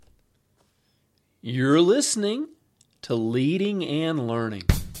You're listening to Leading and Learning.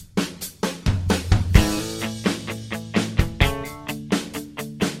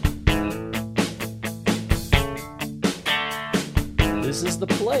 This is the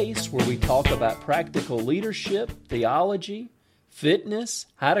place where we talk about practical leadership, theology, fitness,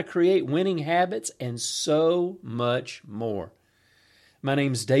 how to create winning habits, and so much more. My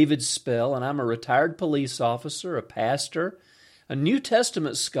name's David Spell, and I'm a retired police officer, a pastor, a New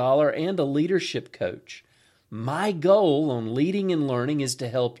Testament scholar, and a leadership coach. My goal on Leading and Learning is to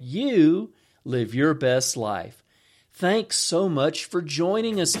help you live your best life. Thanks so much for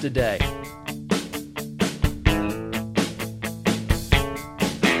joining us today.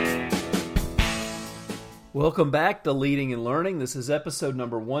 Welcome back to Leading and Learning. This is episode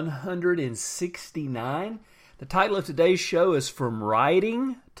number 169. The title of today's show is From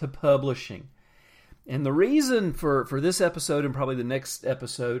Writing to Publishing. And the reason for this episode and probably the next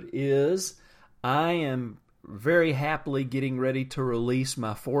episode is I am very happily getting ready to release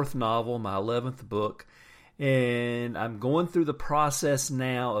my fourth novel, my 11th book, and I'm going through the process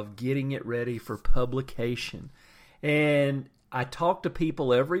now of getting it ready for publication. And I talk to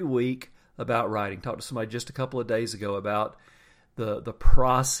people every week about writing. Talked to somebody just a couple of days ago about the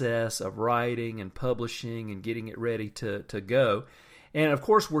process of writing and publishing and getting it ready to go. And of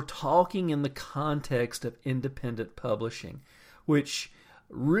course, we're talking in the context of independent publishing, which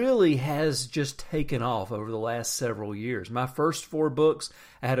really has just taken off over the last several years. My first 4 books,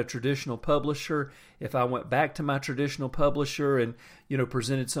 I had a traditional publisher. If I went back to my traditional publisher and,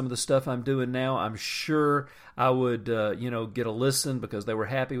 presented some of the stuff I'm doing now, I'm sure I would, get a listen because they were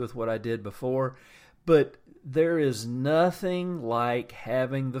happy with what I did before. But there is nothing like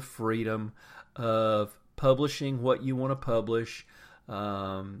having the freedom of publishing what you want to publish,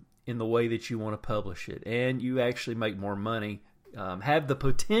 in the way that you want to publish it. And you actually make more money, have the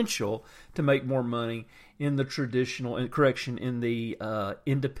potential to make more money in the in the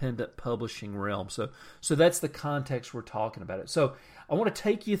independent publishing realm. So that's the context we're talking about it. So I want to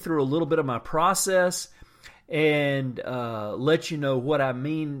take you through a little bit of my process and let you know what I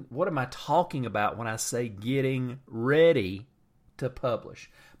mean. What am I talking about when I say getting ready to publish?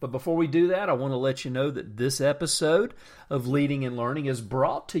 But before we do that, I want to let you know that this episode of Leading and Learning is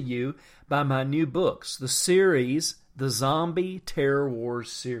brought to you by my new books, the series, the Zombie Terror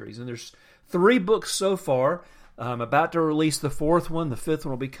Wars series. And there's 3 books so far. I'm about to release the 4th one. The 5th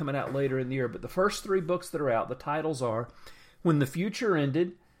one will be coming out later in the year. But the first 3 books that are out, the titles are When the Future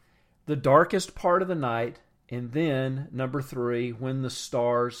Ended, The Darkest Part of the Night, and then number 3, When the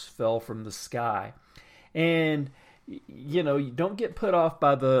Stars Fell from the Sky. And you don't get put off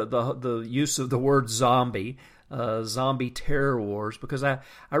by the use of the word zombie, zombie terror wars, because I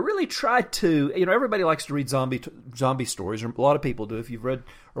really tried to, everybody likes to read zombie stories, or a lot of people do. If you've read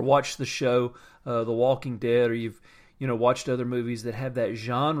or watched the show The Walking Dead, or you've watched other movies that have that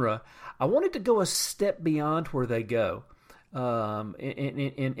genre, I wanted to go a step beyond where they go.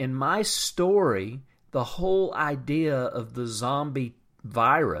 In my story, the whole idea of the zombie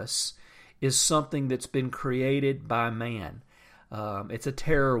virus is something that's been created by man. It's a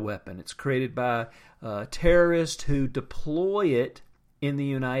terror weapon. It's created by terrorists who deploy it in the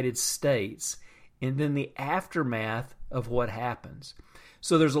United States, and then the aftermath of what happens.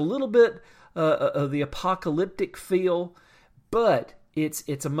 So there's a little bit of the apocalyptic feel, but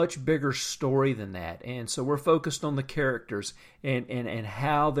it's a much bigger story than that. And so we're focused on the characters and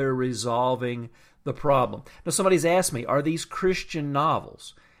how they're resolving the problem. Now, somebody's asked me, are these Christian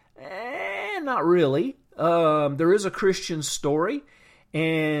novels? Not really. There is a Christian story,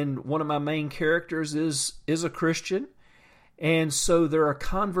 and one of my main characters is a Christian. And so there are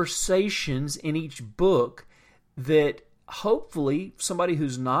conversations in each book that hopefully somebody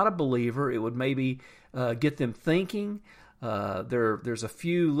who's not a believer, it would maybe get them thinking. There's a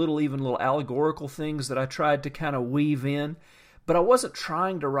few little allegorical things that I tried to kind of weave in. But I wasn't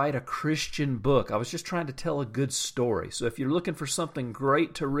trying to write a Christian book. I was just trying to tell a good story. So if you're looking for something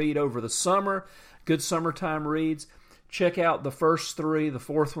great to read over the summer, good summertime reads, check out the first 3. The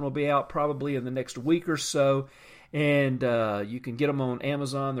 4th one will be out probably in the next week or so. And you can get them on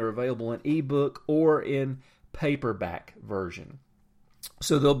Amazon. They're available in ebook or in paperback version.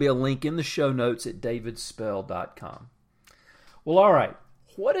 So there'll be a link in the show notes at davidspell.com. Well, all right.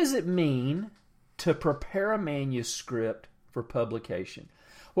 What does it mean to prepare a manuscript for publication?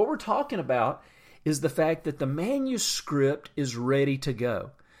 What we're talking about is the fact that the manuscript is ready to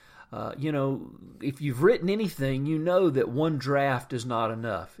go. If you've written anything, you know that one draft is not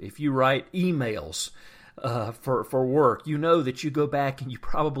enough. If you write emails, for work, you know that you go back and you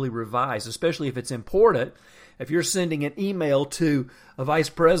probably revise, especially if it's important. If you're sending an email to a vice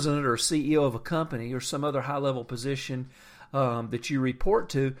president or CEO of a company or some other high-level position that you report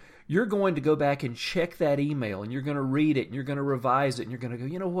to, you're going to go back and check that email, and you're going to read it, and you're going to revise it, and you're going to go,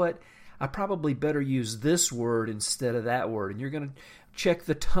 you know what, I probably better use this word instead of that word, and you're going to check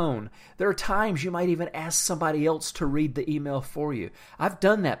the tone. There are times you might even ask somebody else to read the email for you. I've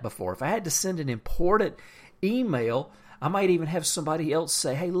done that before. If I had to send an important email, I might even have somebody else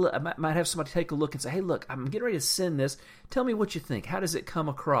say, hey, look, I might have somebody take a look and say, hey, look, I'm getting ready to send this. Tell me what you think. How does it come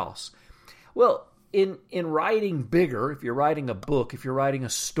across? Well, in writing bigger, if you're writing a book, if you're writing a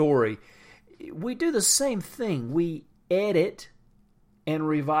story, we do the same thing. We edit and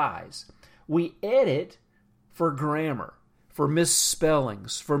revise. We edit for grammar, for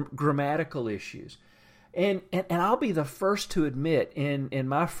misspellings, for grammatical issues. And I'll be the first to admit, in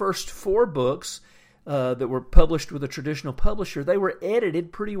my first 4 books that were published with a traditional publisher, they were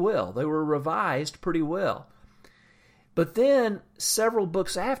edited pretty well. They were revised pretty well. But then several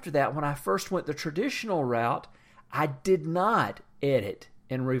books after that, when I first went the traditional route, I did not edit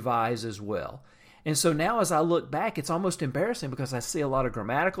and revise as well. And so now as I look back, it's almost embarrassing because I see a lot of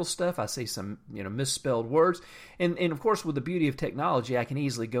grammatical stuff. I see some misspelled words. And of course, with the beauty of technology, I can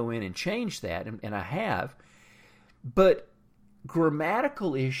easily go in and change that, and I have. But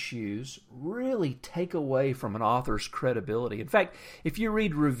grammatical issues really take away from an author's credibility. In fact, if you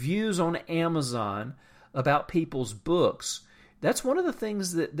read reviews on Amazon about people's books, that's one of the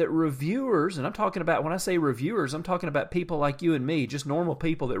things that reviewers, and I'm talking about, when I say reviewers, I'm talking about people like you and me, just normal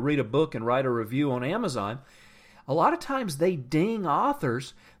people that read a book and write a review on Amazon. A lot of times they ding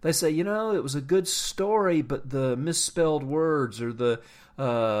authors. They say, it was a good story, but the misspelled words or the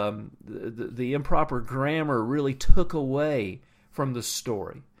improper grammar really took away from the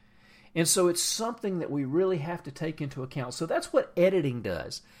story. And so it's something that we really have to take into account. So that's what editing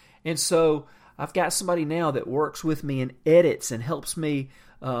does. And so I've got somebody now that works with me and edits and helps me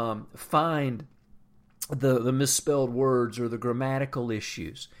find the misspelled words or the grammatical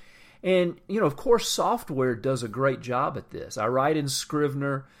issues. And, of course, software does a great job at this. I write in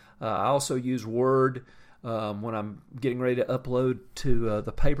Scrivener. I also use Word when I'm getting ready to upload to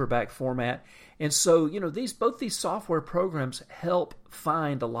the paperback format. And so, both these software programs help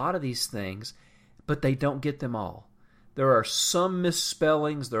find a lot of these things, but they don't get them all. There are some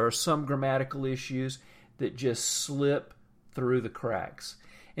misspellings, there are some grammatical issues that just slip through the cracks.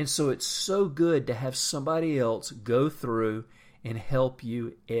 And so it's so good to have somebody else go through and help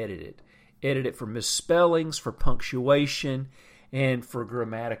you edit it. Edit it for misspellings, for punctuation, and for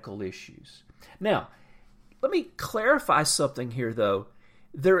grammatical issues. Now, let me clarify something here, though.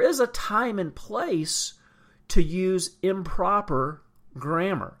 There is a time and place to use improper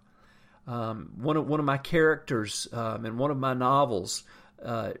grammar. One of my characters in one of my novels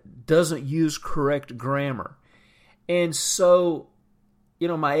doesn't use correct grammar. And so,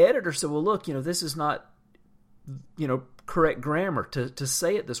 my editor said, well, look, this is not, correct grammar to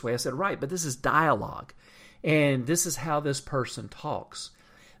say it this way. I said, right, but this is dialogue. And this is how this person talks.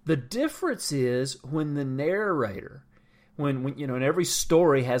 The difference is when the narrator, when and every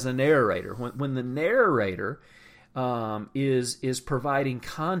story has a narrator. When the narrator is providing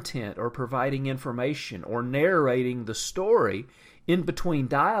content or providing information or narrating the story in between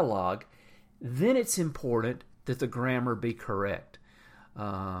dialogue, then it's important that the grammar be correct,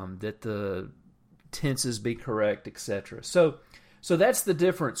 that the tenses be correct, etc. So that's the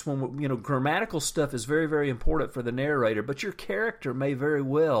difference. When grammatical stuff is very, very important for the narrator, but your character may very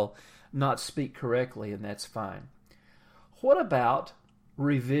well not speak correctly, and that's fine. What about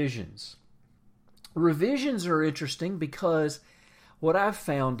revisions? Revisions are interesting because what I've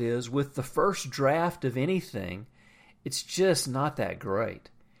found is with the first draft of anything, it's just not that great.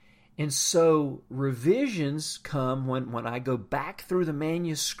 And so revisions come when I go back through the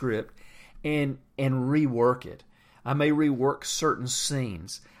manuscript and rework it. I may rework certain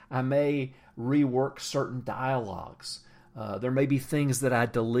scenes. I may rework certain dialogues. There may be things that I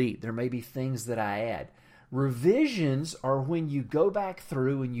delete. There may be things that I add. Revisions are when you go back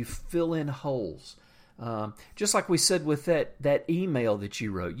through and you fill in holes. Just like we said with that email that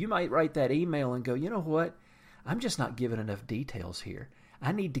you wrote. You might write that email and go, you know what? I'm just not giving enough details here.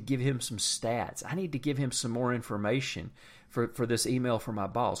 I need to give him some stats. I need to give him some more information for this email from my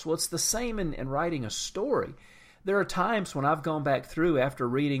boss. Well, it's the same in writing a story. There are times when I've gone back through after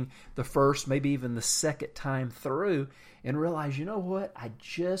reading the first, maybe even the second time through, and realize, you know what? I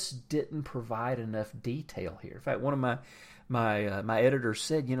just didn't provide enough detail here. In fact, one of my editors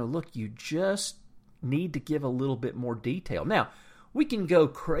said, look, you just need to give a little bit more detail. Now, we can go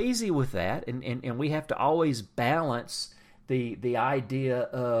crazy with that, and we have to always balance the idea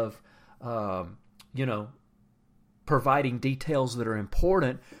of, providing details that are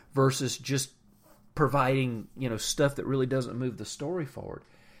important versus just providing, stuff that really doesn't move the story forward.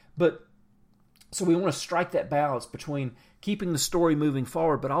 But so we want to strike that balance between keeping the story moving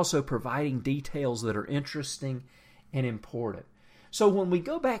forward, but also providing details that are interesting and important. So when we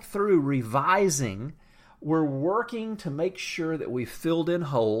go back through revising, we're working to make sure that we've filled in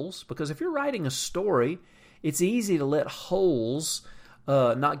holes, because if you're writing a story, it's easy to let holes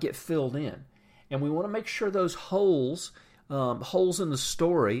not get filled in. And we want to make sure those holes in the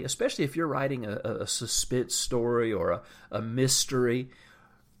story, especially if you're writing a suspense story or a mystery,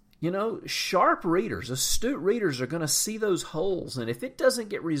 sharp readers, astute readers are going to see those holes. And if it doesn't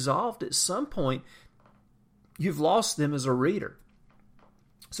get resolved at some point, you've lost them as a reader.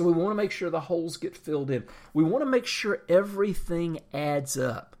 So we want to make sure the holes get filled in. We want to make sure everything adds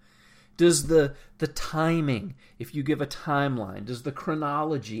up. Does the timing, if you give a timeline, does the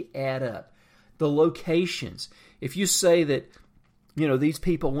chronology add up? The locations. If you say that, these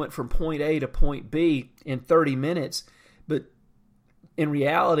people went from point A to point B in 30 minutes, but in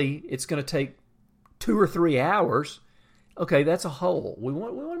reality, it's going to take 2 or 3 hours, okay, that's a hole. We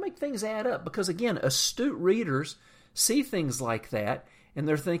want to make things add up because, again, astute readers see things like that, and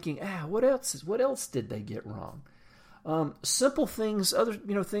they're thinking, what else did they get wrong? Simple things, other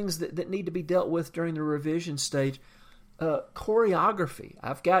things that need to be dealt with during the revision stage. Choreography.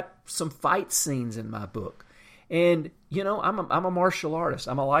 I've got some fight scenes in my book. And, I'm a martial artist.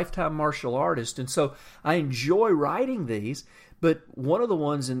 I'm a lifetime martial artist. And so I enjoy writing these. But one of the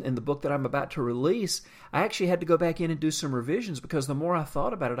ones in the book that I'm about to release, I actually had to go back in and do some revisions because the more I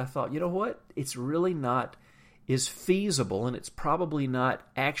thought about it, I thought, you know what? It's really not as feasible, and it's probably not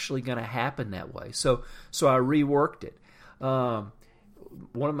actually going to happen that way. So I reworked it.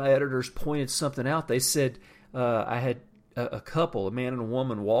 One of my editors pointed something out. They said I had a couple, a man and a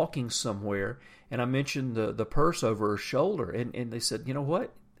woman, walking somewhere, and I mentioned the purse over her shoulder, and they said, you know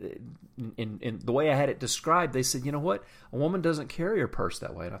what? In the way I had it described, they said, you know what? A woman doesn't carry her purse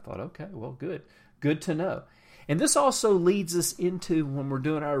that way. And I thought, okay, well, good to know. And this also leads us into, when we're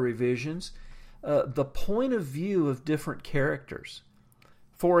doing our revisions, the point of view of different characters.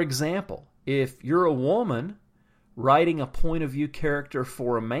 For example, if you're a woman writing a point of view character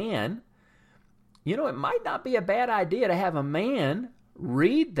for a man, it might not be a bad idea to have a man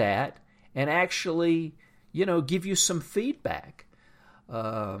read that and actually, give you some feedback.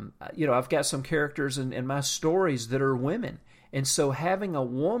 I've got some characters in my stories that are women. And so having a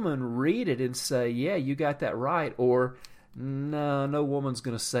woman read it and say, yeah, you got that right, or no woman's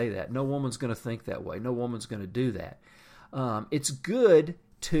going to say that. No woman's going to think that way. No woman's going to do that. It's good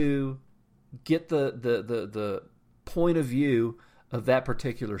to get the point of view of that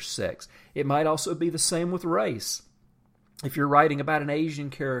particular sex. It might also be the same with race. If you're writing about an Asian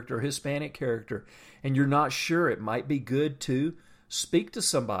character, Hispanic character, and you're not sure, it might be good to speak to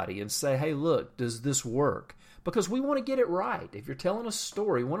somebody and say, hey, look, does this work? Because we want to get it right. If you're telling a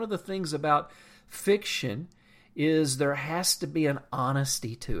story, one of the things about fiction is there has to be an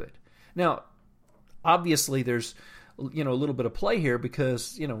honesty to it. Now, obviously, there's a little bit of play here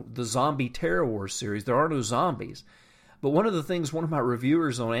because, the Zombie Terror Wars series, there are no zombies. But one of the things one of my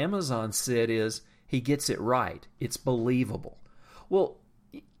reviewers on Amazon said is he gets it right. It's believable. Well,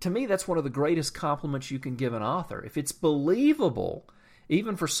 to me, that's one of the greatest compliments you can give an author. If it's believable,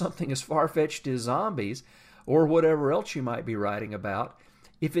 even for something as far-fetched as zombies or whatever else you might be writing about,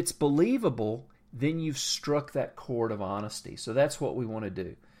 if it's believable, then you've struck that chord of honesty. So that's what we want to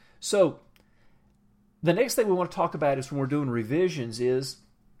do. So the next thing we want to talk about is when we're doing revisions is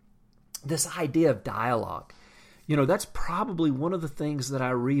this idea of dialogue. That's probably one of the things that I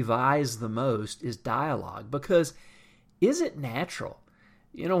revise the most is dialogue, because is it natural?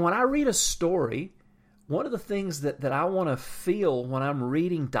 When I read a story, one of the things that I want to feel when I'm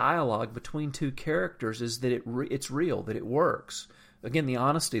reading dialogue between two characters is that it's real, that it works. Again, the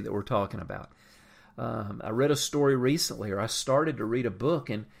honesty that we're talking about. I read a story recently, or I started to read a book,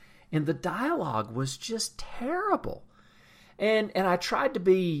 and the dialogue was just terrible. And I tried to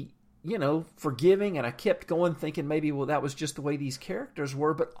be, forgiving, and I kept going thinking maybe, well, that was just the way these characters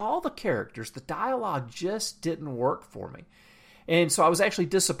were, but all the characters, the dialogue just didn't work for me. And so I was actually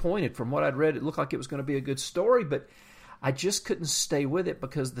disappointed. From what I'd read, it looked like it was going to be a good story, but I just couldn't stay with it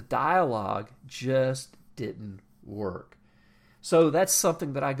because the dialogue just didn't work. So that's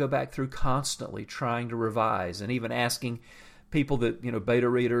something that I go back through constantly, trying to revise, and even asking people that, beta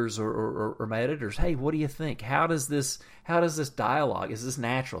readers or my editors, hey, what do you think? How does this dialogue, is this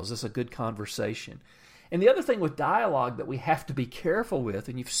natural? Is this a good conversation? And the other thing with dialogue that we have to be careful with,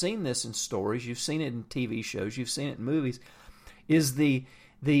 and you've seen this in stories, you've seen it in TV shows, you've seen it in movies, is the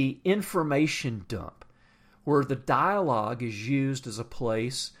information dump, where the dialogue is used as a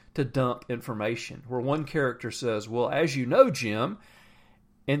place to dump information, where one character says, well, as you know, Jim,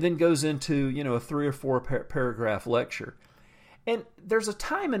 and then goes into, a 3 or 4 paragraph lecture. And there's a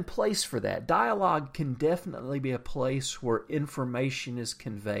time and place for that. Dialogue can definitely be a place where information is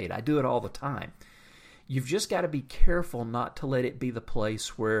conveyed. I do it all the time. You've just got to be careful not to let it be the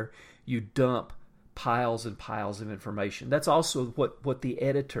place where you dump piles and piles of information. That's also what the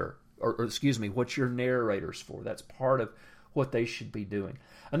editor, or excuse me, what your narrator's for. That's part of what they should be doing.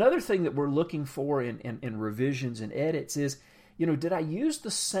 Another thing that we're looking for in revisions and edits is, did I use the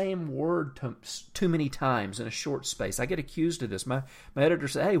same word too many times in a short space? I get accused of this. My editor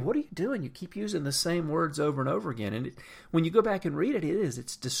says, hey, what are you doing? You keep using the same words over and over again. And when you go back and read it,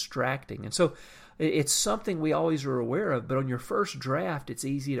 it's distracting. And so it's something we always are aware of, but on your first draft, it's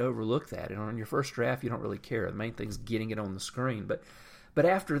easy to overlook that. And on your first draft, you don't really care. The main thing is getting it on the screen. But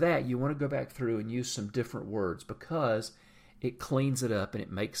after that, you want to go back through and use some different words because it cleans it up and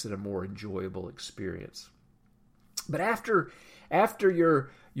it makes it a more enjoyable experience. But after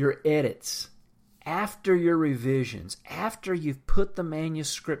your edits, after your revisions, after you've put the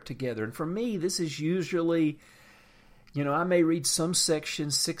manuscript together, and for me, this is usually, I may read some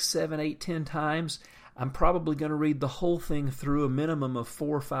sections 6, 7, 8, 10 times. I'm probably going to read the whole thing through a minimum of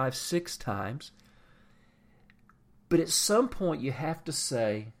 4, 5, 6 times. But at some point, you have to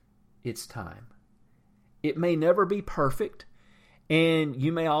say, it's time. It may never be perfect, and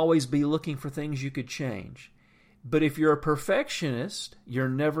you may always be looking for things you could change. But if you're a perfectionist, you're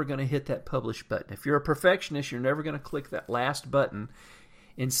never going to hit that publish button. If you're a perfectionist, you're never going to click that last button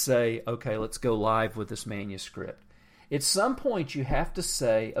and say, okay, let's go live with this manuscript. At some point, you have to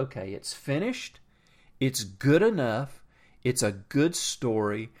say, okay, it's finished, it's good enough, it's a good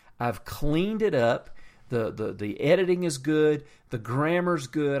story, I've cleaned it up, the editing is good, the grammar's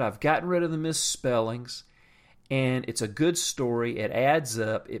good, I've gotten rid of the misspellings, and it's a good story, it adds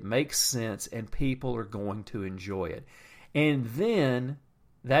up, it makes sense, and people are going to enjoy it. And then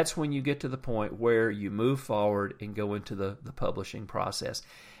that's when you get to the point where you move forward and go into the publishing process.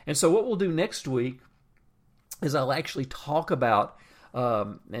 And so what we'll do next week is I'll actually talk about,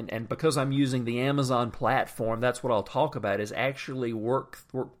 and because I'm using the Amazon platform, that's what I'll talk about, is actually work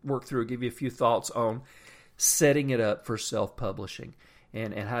through, give you a few thoughts on setting it up for self-publishing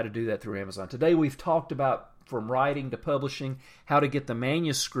and how to do that through Amazon. Today we've talked about from writing to publishing, how to get the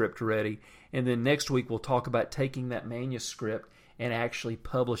manuscript ready, and then next week we'll talk about taking that manuscript and actually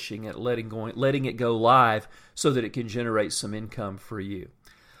publishing it, letting it go live so that it can generate some income for you.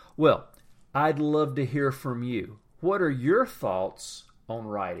 Well, I'd love to hear from you. What are your thoughts on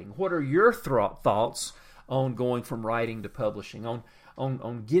writing? What are your thoughts on going from writing to publishing,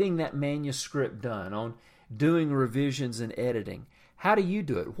 on getting that manuscript done, on doing revisions and editing? How do you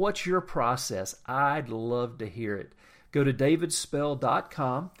do it? What's your process? I'd love to hear it. Go to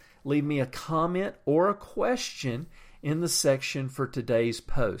davidspell.com, leave me a comment or a question in the section for today's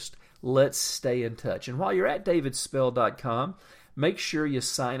post. Let's stay in touch. And while you're at davidspell.com, make sure you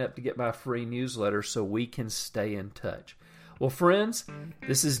sign up to get my free newsletter so we can stay in touch. Well, friends,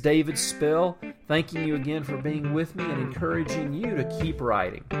 this is David Spell, thanking you again for being with me and encouraging you to keep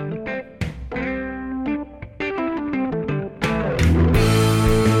writing.